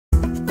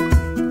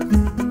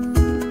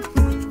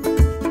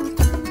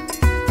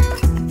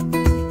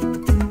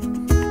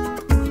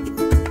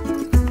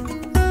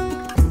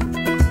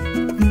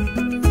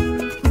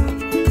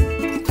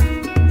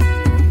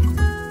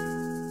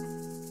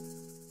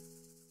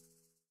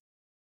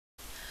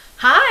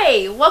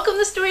Hi, welcome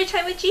to Story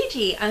Time with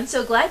Gigi. I'm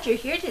so glad you're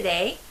here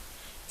today.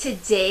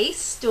 Today's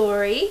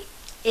story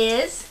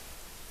is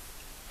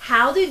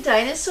How Do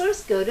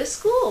Dinosaurs Go to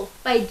School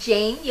by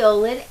Jane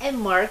Yolen and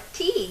Mark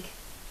Teague.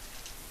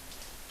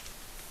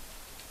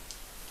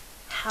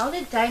 How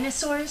did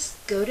dinosaurs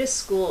go to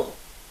school?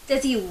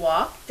 Does he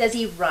walk? Does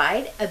he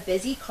ride a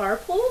busy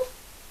carpool?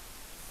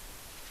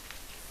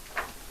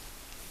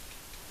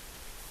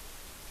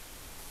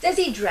 Does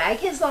he drag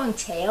his long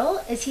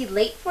tail? Is he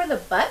late for the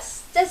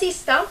bus? Does he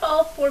stomp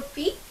all 4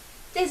 feet?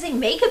 Does he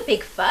make a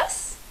big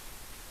fuss?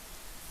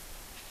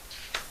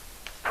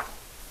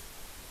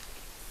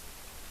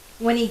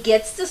 When he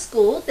gets to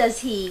school, does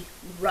he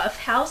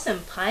roughhouse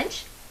and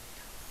punch?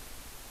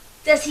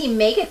 Does he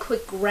make a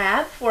quick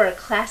grab for a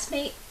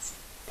classmate's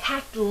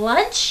packed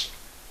lunch?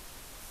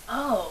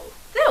 Oh,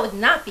 that would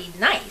not be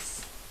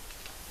nice.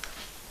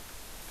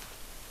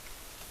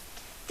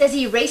 Does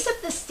he race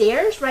up the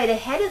stairs right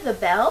ahead of the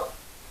bell?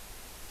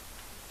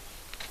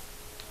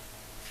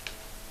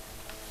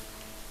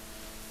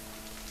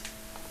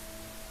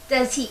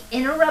 Does he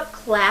interrupt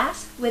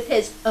class with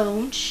his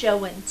own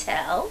show and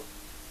tell?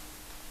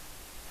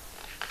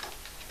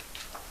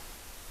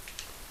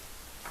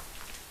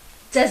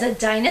 Does a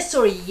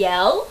dinosaur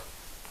yell?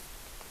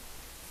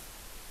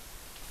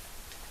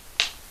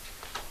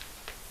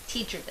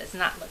 Teacher does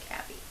not look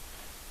happy.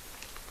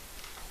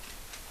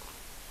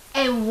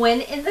 And when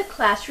in the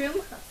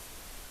classroom,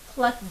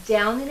 plucked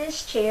down in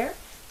his chair,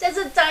 does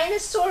a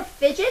dinosaur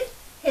fidget,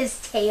 his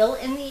tail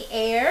in the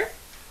air?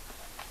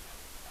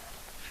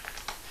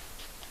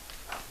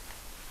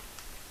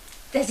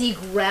 Does he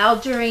growl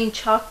during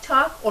chalk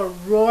talk or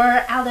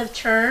roar out of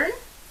turn?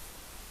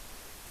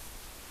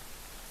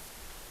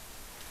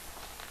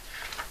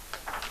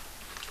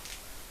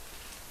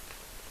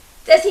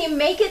 Does he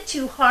make it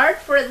too hard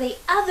for the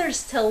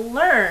others to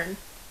learn?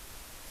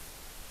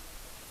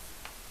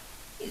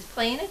 He's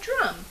playing a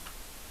drum.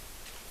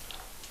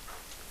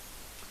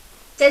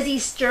 Does he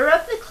stir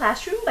up the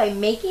classroom by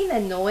making a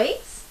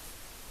noise?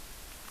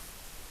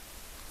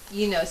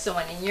 You know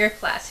someone in your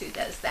class who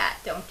does that,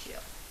 don't you?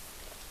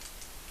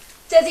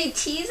 Does he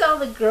tease all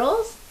the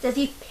girls? Does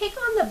he pick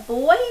on the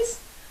boys?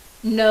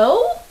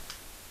 No?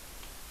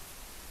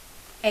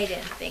 I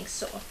didn't think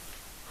so.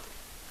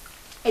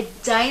 A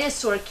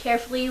dinosaur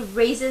carefully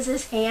raises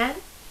his hand.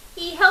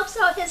 He helps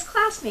out his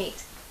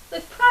classmates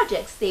with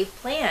projects they've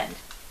planned.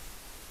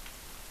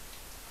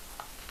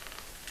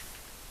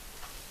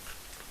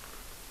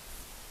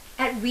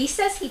 At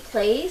recess, he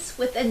plays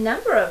with a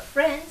number of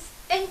friends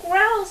and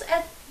growls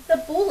at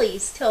the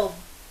bullies till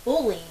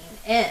bullying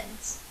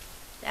ends.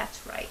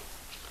 That's right.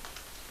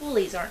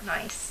 Bullies aren't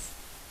nice.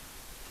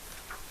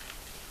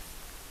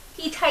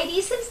 He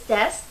tidies his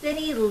desk, then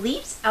he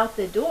leaps out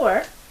the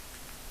door.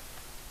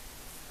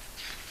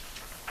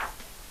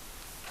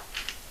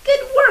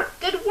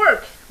 Good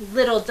work,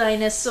 little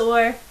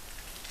dinosaur.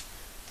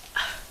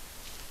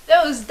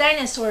 Those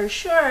dinosaurs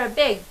sure are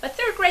big, but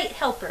they're great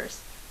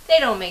helpers. They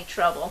don't make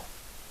trouble.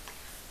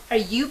 Are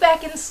you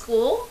back in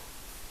school?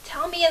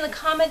 Tell me in the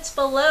comments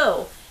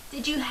below.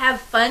 Did you have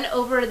fun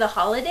over the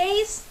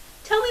holidays?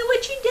 Tell me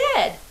what you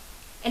did.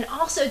 And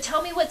also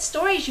tell me what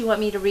stories you want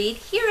me to read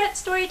here at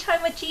Story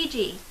Time with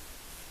Gigi.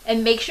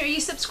 And make sure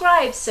you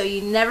subscribe so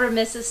you never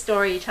miss a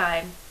story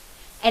time.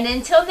 And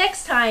until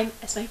next time,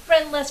 as my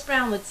friend Les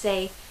Brown would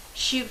say,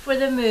 shoot for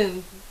the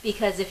moon,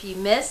 because if you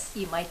miss,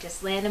 you might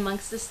just land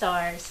amongst the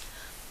stars.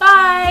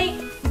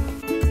 Bye!